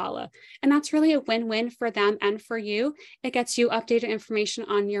board Impala. And that's really a win-win for them and for you. It gets you updated information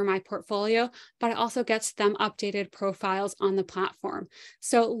on your My Portfolio, but it also gets them updated profiles on the platform.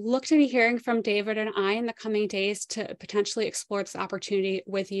 So look to be hearing from David and I in the coming days to potentially explore this opportunity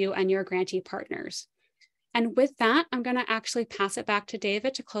with you and your grantee partners. And with that, I'm going to actually pass it back to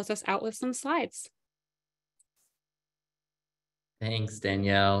David to close us out with some slides. Thanks,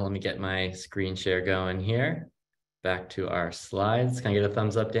 Danielle. Let me get my screen share going here. Back to our slides. Can I get a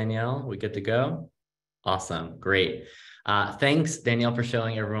thumbs up, Danielle? We good to go? Awesome. Great. Thanks, Danielle, for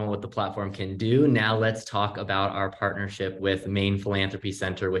showing everyone what the platform can do. Now let's talk about our partnership with Maine Philanthropy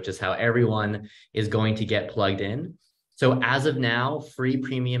Center, which is how everyone is going to get plugged in. So as of now, free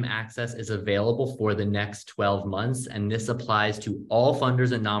premium access is available for the next 12 months, and this applies to all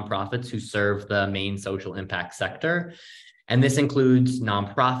funders and nonprofits who serve the Maine social impact sector. And this includes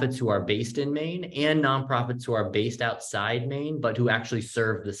nonprofits who are based in Maine and nonprofits who are based outside Maine, but who actually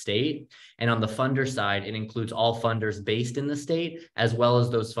serve the state. And on the funder side, it includes all funders based in the state, as well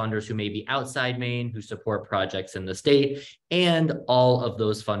as those funders who may be outside Maine, who support projects in the state, and all of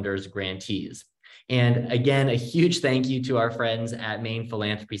those funders' grantees. And again, a huge thank you to our friends at Maine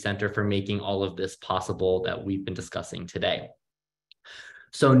Philanthropy Center for making all of this possible that we've been discussing today.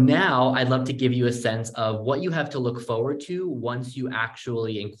 So now I'd love to give you a sense of what you have to look forward to once you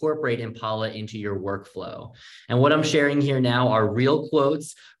actually incorporate Impala into your workflow. And what I'm sharing here now are real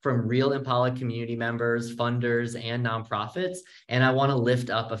quotes from real Impala community members, funders, and nonprofits. And I want to lift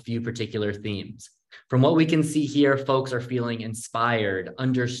up a few particular themes. From what we can see here, folks are feeling inspired,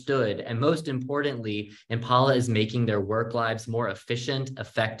 understood, and most importantly, Impala is making their work lives more efficient,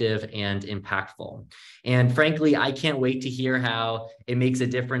 effective, and impactful. And frankly, I can't wait to hear how it makes a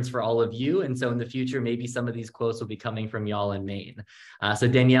difference for all of you. And so in the future, maybe some of these quotes will be coming from y'all in Maine. So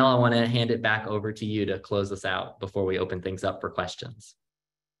Danielle, I want to hand it back over to you to close us out before we open things up for questions.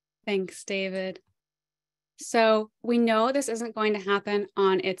 Thanks, David. So we know this isn't going to happen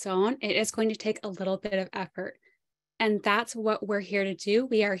on its own. It is going to take a little bit of effort. And that's what we're here to do.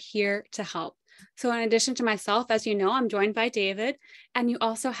 We are here to help. So in addition to myself, as you know, I'm joined by David, and you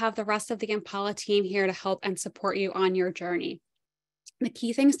also have the rest of the Impala team here to help and support you on your journey. The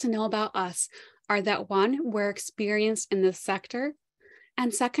key things to know about us are that 1, we're experienced in this sector.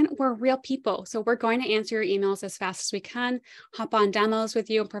 And 2nd, we're real people. So we're going to answer your emails as fast as we can, hop on demos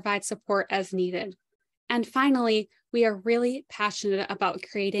with you, and provide support as needed. And finally, we are really passionate about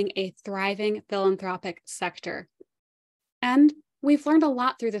creating a thriving philanthropic sector. And we've learned a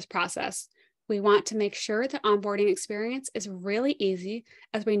lot through this process. We want to make sure the onboarding experience is really easy,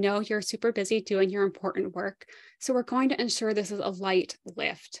 as we know you're super busy doing your important work. So we're going to ensure this is a light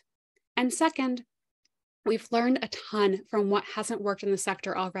lift. And 2nd, we've learned a ton from what hasn't worked in the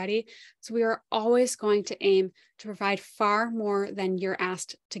sector already. So we are always going to aim to provide far more than you're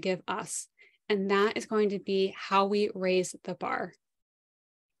asked to give us. And that is going to be how we raise the bar.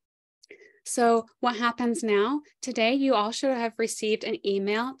 So what happens now? Today, you all should have received an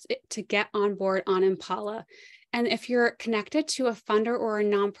email to get on board on Impala. And if you're connected to a funder or a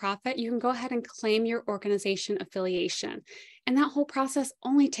nonprofit, you can go ahead and claim your organization affiliation. And that whole process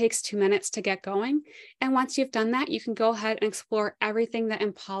only takes 2 minutes to get going. And once you've done that, you can go ahead and explore everything that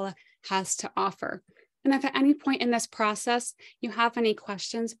Impala has to offer. And if at any point in this process you have any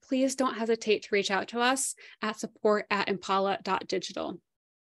questions, please don't hesitate to reach out to us at support@impala.digital.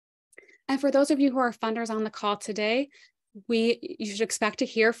 And for those of you who are funders on the call today, you should expect to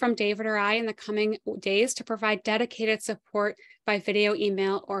hear from David or I in the coming days to provide dedicated support by video,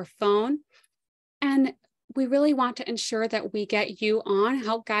 email, or phone. And we really want to ensure that we get you on,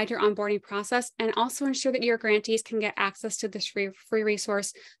 help guide your onboarding process, and also ensure that your grantees can get access to this free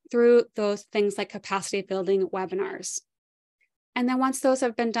resource through those things like capacity building webinars. And then once those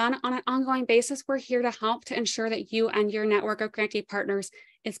have been done on an ongoing basis, we're here to help to ensure that you and your network of grantee partners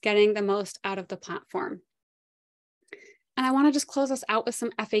is getting the most out of the platform. And I want to just close us out with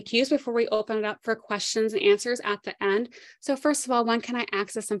some FAQs before we open it up for questions and answers at the end. So first of all, when can I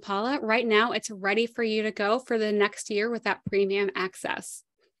access Impala? Right now, it's ready for you to go for the next year with that premium access.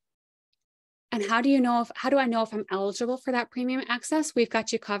 And how do I know if I'm eligible for that premium access? We've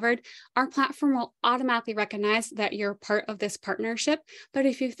got you covered. Our platform will automatically recognize that you're part of this partnership. But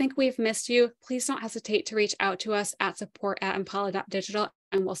if you think we've missed you, please don't hesitate to reach out to us at support@impala.digital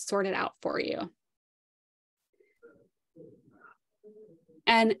and we'll sort it out for you.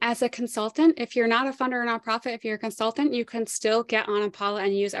 And as a consultant, if you're not a funder or nonprofit, if you're a consultant, you can still get on Impala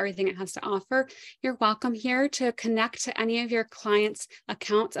and use everything it has to offer. You're welcome here to connect to any of your clients'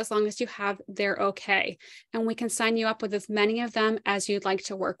 accounts as long as you have their okay. And we can sign you up with as many of them as you'd like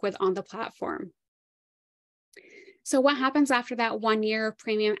to work with on the platform. So what happens after that 1 year of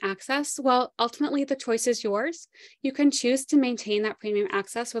premium access? Well, ultimately the choice is yours. You can choose to maintain that premium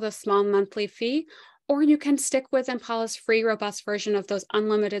access with a small monthly fee, or you can stick with Impala's free, robust version of those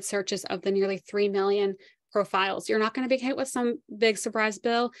unlimited searches of the nearly 3 million profiles. You're not going to be hit with some big surprise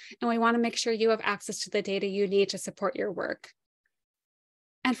bill, and we want to make sure you have access to the data you need to support your work.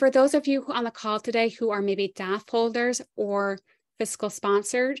 And for those of you on the call today who are maybe DAF holders or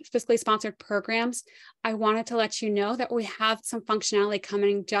fiscally sponsored programs, I wanted to let you know that we have some functionality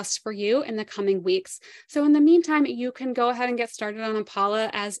coming just for you in the coming weeks. So in the meantime, you can go ahead and get started on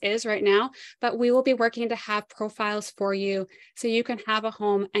Impala as is right now, but we will be working to have profiles for you so you can have a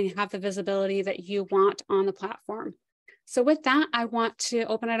home and have the visibility that you want on the platform. So with that, I want to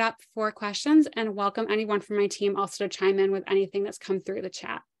open it up for questions and welcome anyone from my team also to chime in with anything that's come through the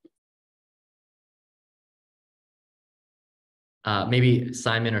chat. Maybe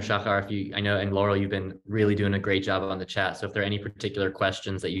Simon or Shachar, I know, and Laurel, you've been really doing a great job on the chat. So if there are any particular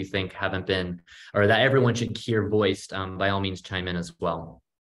questions that you think haven't been, or that everyone should hear voiced, by all means, chime in as well.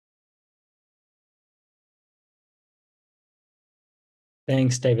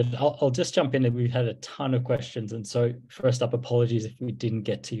 Thanks, David. I'll just jump in. We've had a ton of questions. And so first up, apologies if we didn't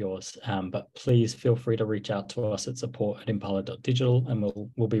get to yours, but please feel free to reach out to us at support@impala.digital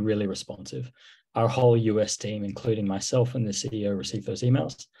and we'll be really responsive. Our whole US team, including myself and the CEO, receive those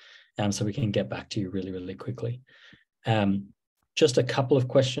emails, so we can get back to you really, really quickly. Just a couple of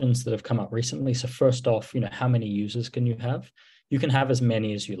questions that have come up recently. So first off, how many users can you have? You can have as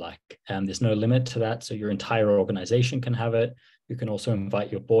many as you like. There's no limit to that. So your entire organization can have it. You can also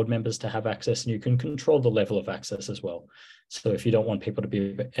invite your board members to have access, and you can control the level of access as well. So if you don't want people to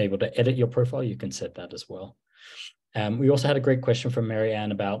be able to edit your profile, you can set that as well. We also had a great question from Mary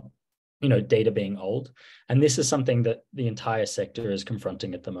Ann about data being old. And this is something that the entire sector is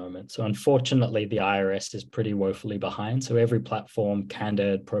confronting at the moment. So unfortunately, the IRS is pretty woefully behind. So every platform,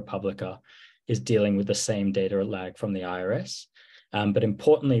 Candid, ProPublica, is dealing with the same data lag from the IRS. But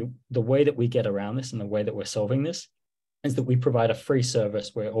importantly, the way that we get around this and the way that we're solving this is that we provide a free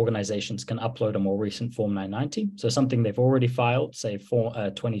service where organizations can upload a more recent Form 990. So something they've already filed, say for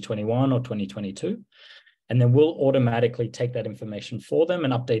 2021 or 2022. And then we'll automatically take that information for them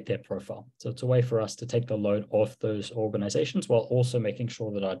and update their profile. So it's a way for us to take the load off those organizations while also making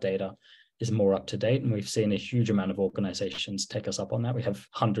sure that our data is more up to date. And we've seen a huge amount of organizations take us up on that. We have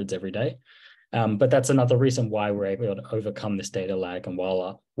hundreds every day. But that's another reason why we're able to overcome this data lag and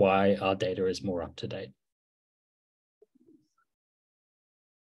why our data is more up to date.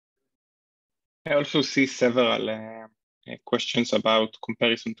 I also see several questions about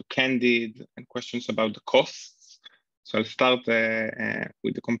comparison to Candid and questions about the costs. So I'll start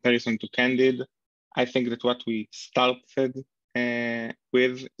with the comparison to Candid. I think that what we started with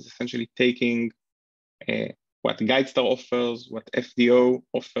is essentially taking what GuideStar offers, what FDO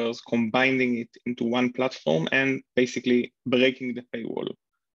offers, combining it into one platform and basically breaking the paywall.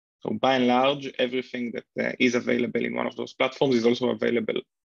 So by and large, everything that is available in one of those platforms is also available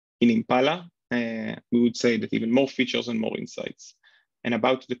in Impala. We would say that even more features and more insights. And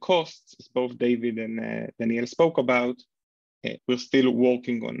about the costs, as both David and Danielle spoke about, we're still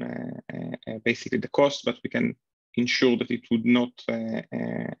working on basically the cost, but we can ensure that it would not,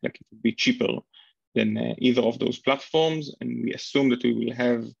 it would be cheaper than either of those platforms. And we assume that we will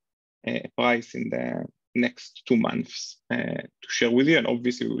have a price in the next 2 months to share with you. And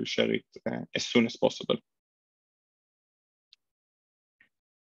obviously we will share it as soon as possible.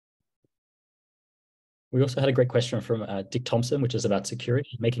 We also had a great question from Dick Thompson, which is about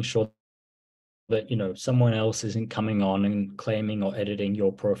security, making sure that someone else isn't coming on and claiming or editing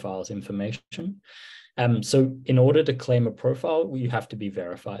your profile's information. So in order to claim a profile, you have to be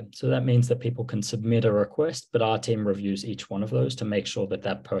verified. So that means that people can submit a request, but our team reviews each one of those to make sure that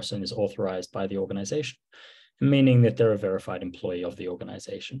that person is authorized by the organization, meaning that they're a verified employee of the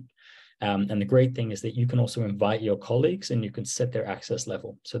organization. And the great thing is that you can also invite your colleagues and you can set their access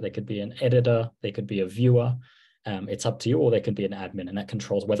level. So they could be an editor, they could be a viewer. It's up to you, or they can be an admin, and that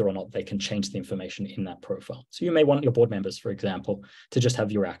controls whether or not they can change the information in that profile. So you may want your board members, for example, to just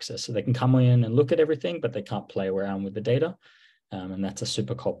have your access. So they can come in and look at everything, but they can't play around with the data. And that's a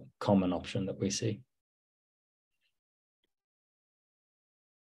super common option that we see.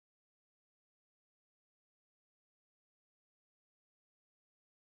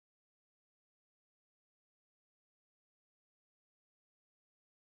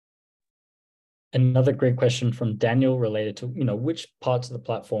 Another great question from Daniel related to, which parts of the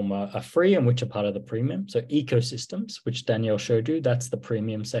platform are free and which are part of the premium. So ecosystems, which Danielle showed you, that's the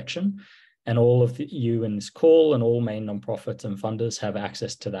premium section. And all of you in this call and all Maine nonprofits and funders have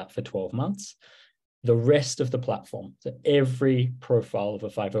access to that for 12 months. The rest of the platform, so every profile of a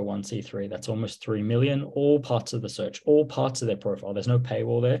 501c3, that's almost 3 million, all parts of the search, all parts of their profile, there's no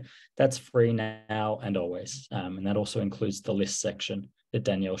paywall there, that's free now and always. And that also includes the list section that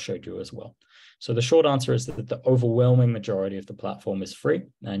Danielle showed you as well. So the short answer is that the overwhelming majority of the platform is free,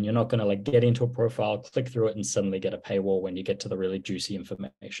 and you're not going to get into a profile, click through it, and suddenly get a paywall when you get to the really juicy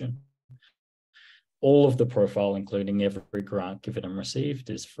information. All of the profile, including every grant given and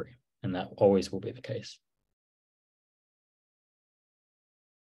received, is free, and that always will be the case.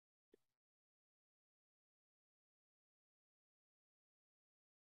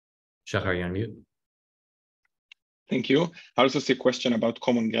 Shahar, you're on mute. Thank you. I also see a question about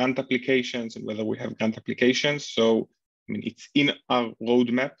common grant applications and whether we have grant applications. So, it's in our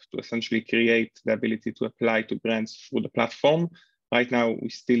roadmap to essentially create the ability to apply to grants through the platform. Right now, we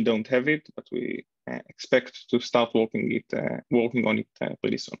still don't have it, but we expect to start working on it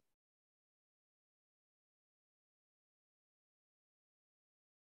pretty soon.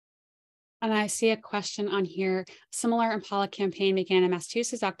 And I see a question on here. Similar Impala campaign began in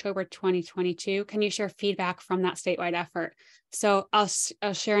Massachusetts, October 2022. Can you share feedback from that statewide effort? So I'll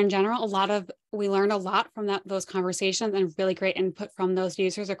share in general, we learned a lot from those conversations and really great input from those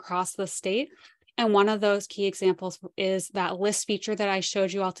users across the state. And one of those key examples is that list feature that I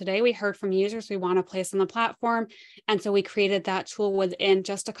showed you all today. We heard from users we want to place on the platform. And so we created that tool within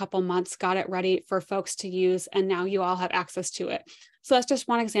just a couple months, got it ready for folks to use, and now you all have access to it. So that's just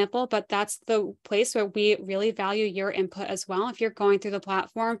one example, but that's the place where we really value your input as well. If you're going through the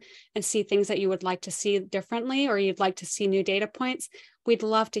platform and see things that you would like to see differently, or you'd like to see new data points, we'd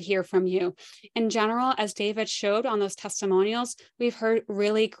love to hear from you. In general, as David showed on those testimonials, we've heard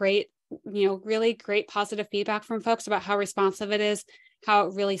really great positive feedback from folks about how responsive it is, how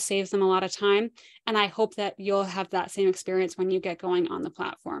it really saves them a lot of time. And I hope that you'll have that same experience when you get going on the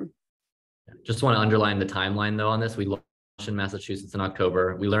platform. Just want to underline the timeline though on this. We launched in Massachusetts in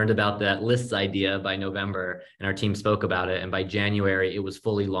October. We learned about that lists idea by November, and our team spoke about it. And by January, it was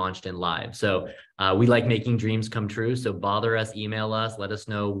fully launched and live. So we like making dreams come true. So bother us, email us, let us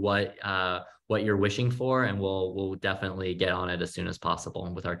know what you're wishing for, and we'll definitely get on it as soon as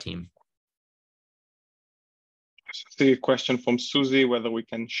possible with our team. I see a question from Susie, whether we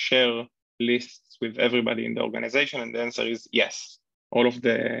can share lists with everybody in the organization, and the answer is yes. All of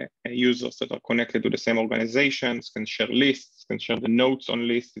the users that are connected to the same organizations can share lists, can share the notes on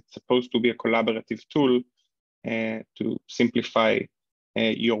lists. It's supposed to be a collaborative tool to simplify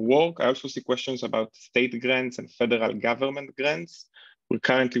your work. I also see questions about state grants and federal government grants. We're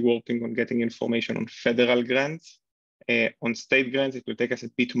currently working on getting information on federal grants. On state grants, it will take us a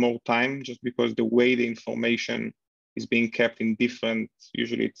bit more time just because the way the information is being kept in different,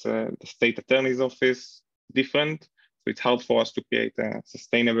 usually it's the state attorney's office, different. So it's hard for us to create a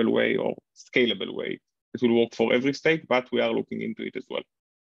sustainable way or scalable way that will work for every state, but we are looking into it as well.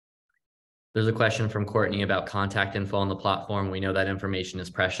 There's a question from Courtney about contact info on the platform. We know that information is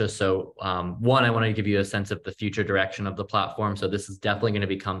precious. So one, I want to give you a sense of the future direction of the platform. So this is definitely going to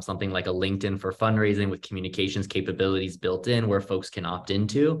become something like a LinkedIn for fundraising with communications capabilities built in where folks can opt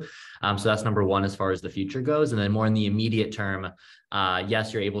into. So that's number one as far as the future goes. And then more in the immediate term,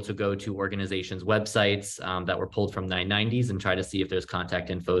 Yes, you're able to go to organizations' websites that were pulled from 990s and try to see if there's contact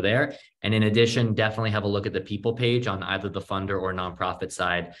info there. And in addition, definitely have a look at the people page on either the funder or nonprofit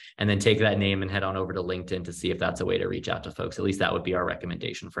side, and then take that name and head on over to LinkedIn to see if that's a way to reach out to folks. At least that would be our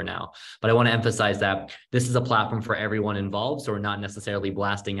recommendation for now. But I want to emphasize that this is a platform for everyone involved. So we're not necessarily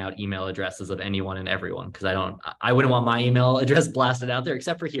blasting out email addresses of anyone and everyone, because I wouldn't want my email address blasted out there,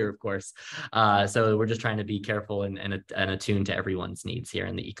 except for here, of course. So we're just trying to be careful and attuned to everyone's needs here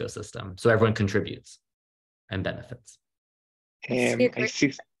in the ecosystem, so everyone contributes and benefits. I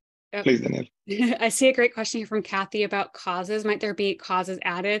see. Please, Danielle. I see a great question here from Kathy about causes. Might there be causes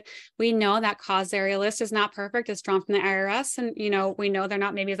added? We know that cause area list is not perfect. It's drawn from the IRS, and we know they're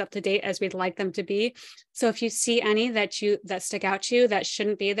not maybe as up to date as we'd like them to be. So if you see any that stick out to you that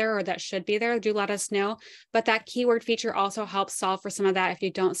shouldn't be there or that should be there, do let us know. But that keyword feature also helps solve for some of that. If you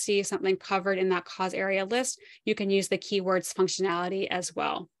don't see something covered in that cause area list, you can use the keywords functionality as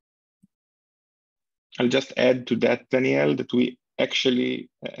well. I'll just add to that, Danielle, that we actually,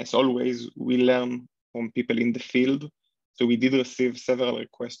 as always, we learn from people in the field. So we did receive several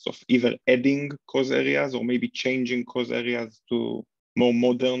requests of either adding cause areas or maybe changing cause areas to more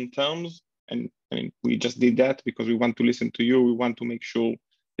modern terms. And we just did that because we want to listen to you. We want to make sure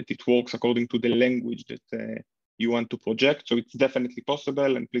that it works according to the language that you want to project. So it's definitely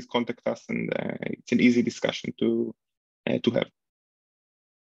possible, and please contact us, and it's an easy discussion to have.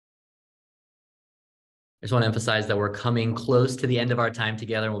 I just want to emphasize that we're coming close to the end of our time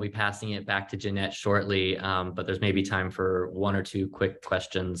together, and we'll be passing it back to Jeanette shortly. But there's maybe time for one or two quick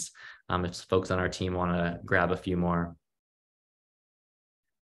questions if folks on our team want to grab a few more.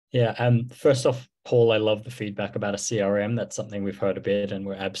 Yeah, first off, Paul, I love the feedback about a CRM. That's something we've heard a bit, and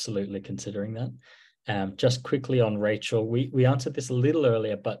we're absolutely considering that. Just quickly on Rachel, we answered this a little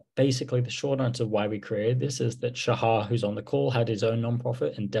earlier, but basically the short answer why we created this is that Shahar, who's on the call, had his own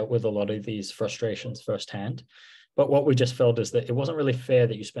nonprofit and dealt with a lot of these frustrations firsthand. But what we just felt is that it wasn't really fair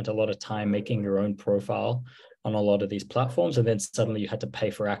that you spent a lot of time making your own profile on a lot of these platforms, and then suddenly you had to pay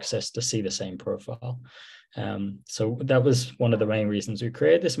for access to see the same profile. So that was one of the main reasons we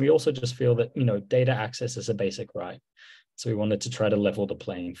created this. And we also just feel that, data access is a basic right. So we wanted to try to level the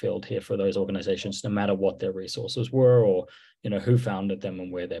playing field here for those organizations, no matter what their resources were or, who founded them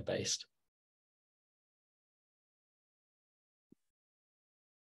and where they're based.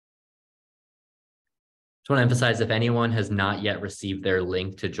 Just want to emphasize, if anyone has not yet received their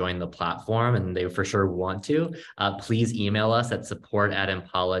link to join the platform and they for sure want to, please email us at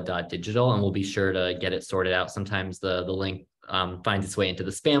support@impala.digital, and we'll be sure to get it sorted out. Sometimes the link finds its way into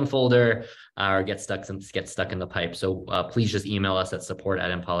the spam folder or gets stuck in the pipe. So please just email us at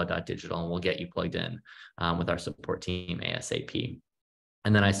support@impala.digital, and we'll get you plugged in with our support team ASAP.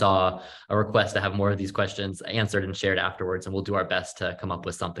 And then I saw a request to have more of these questions answered and shared afterwards, and we'll do our best to come up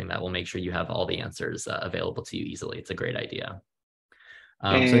with something that will make sure you have all the answers available to you easily. It's a great idea.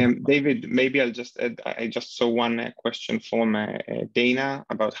 David, maybe I'll just add, I just saw one question from Dana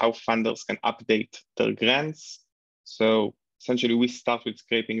about how funders can update their grants. So essentially, we start with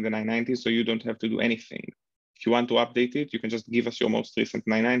scraping the 990, so you don't have to do anything. If you want to update it, you can just give us your most recent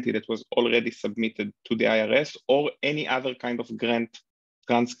 990 that was already submitted to the IRS, or any other kind of grant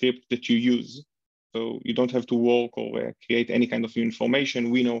transcript that you use. So you don't have to work or create any kind of new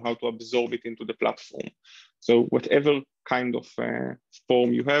information. We know how to absorb it into the platform. So whatever kind of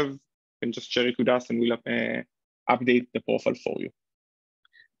form you have, you can just share it with us, and we'll update the profile for you.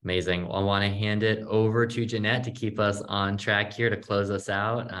 Amazing. Well, I want to hand it over to Jeanette to keep us on track here to close us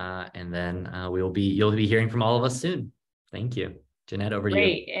out. And then you'll be hearing from all of us soon. Thank you. Jeanette, over to you.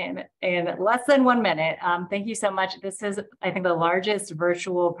 Great. In less than 1 minute. Thank you so much. This is, I think, the largest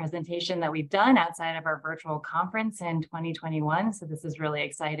virtual presentation that we've done outside of our virtual conference in 2021. So this is really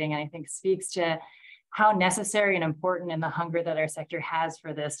exciting, and I think speaks to how necessary and important and the hunger that our sector has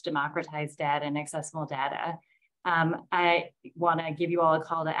for this democratized data and accessible data. I want to give you all a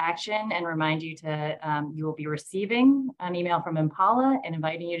call to action and remind you you will be receiving an email from Impala and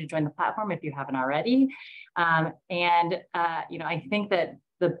inviting you to join the platform if you haven't already. I think that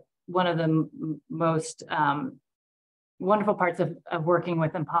one of the most wonderful parts of working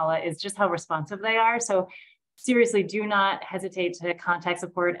with Impala is just how responsive they are. So seriously, do not hesitate to contact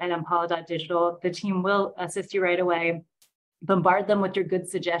support@impala.digital. The team will assist you right away. Bombard them with your good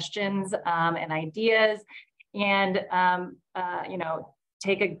suggestions and ideas. And,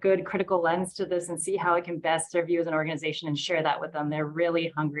 take a good critical lens to this and see how it can best serve you as an organization, and share that with them. They're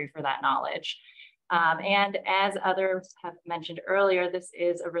really hungry for that knowledge. And as others have mentioned earlier, this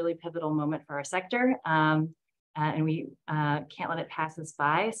is a really pivotal moment for our sector. and we can't let it pass us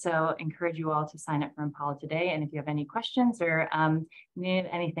by. So encourage you all to sign up for Impala today. And if you have any questions or need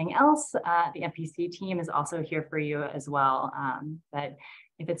anything else, the MPC team is also here for you as well. But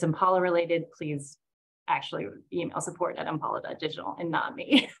if it's Impala related, please actually email support@impala.digital and not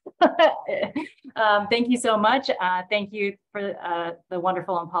me. Thank you so much. Thank you for the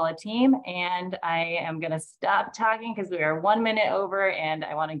wonderful Impala team. And I am going to stop talking because we are 1 minute over, and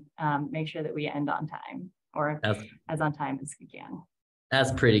I want to make sure that we end on time, or as on time as we can.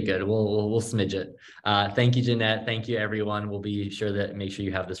 That's pretty good. We'll smidge it. Thank you, Jeanette. Thank you, everyone. We'll be sure that make sure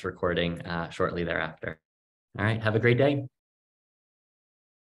you have this recording shortly thereafter. All right. Have a great day.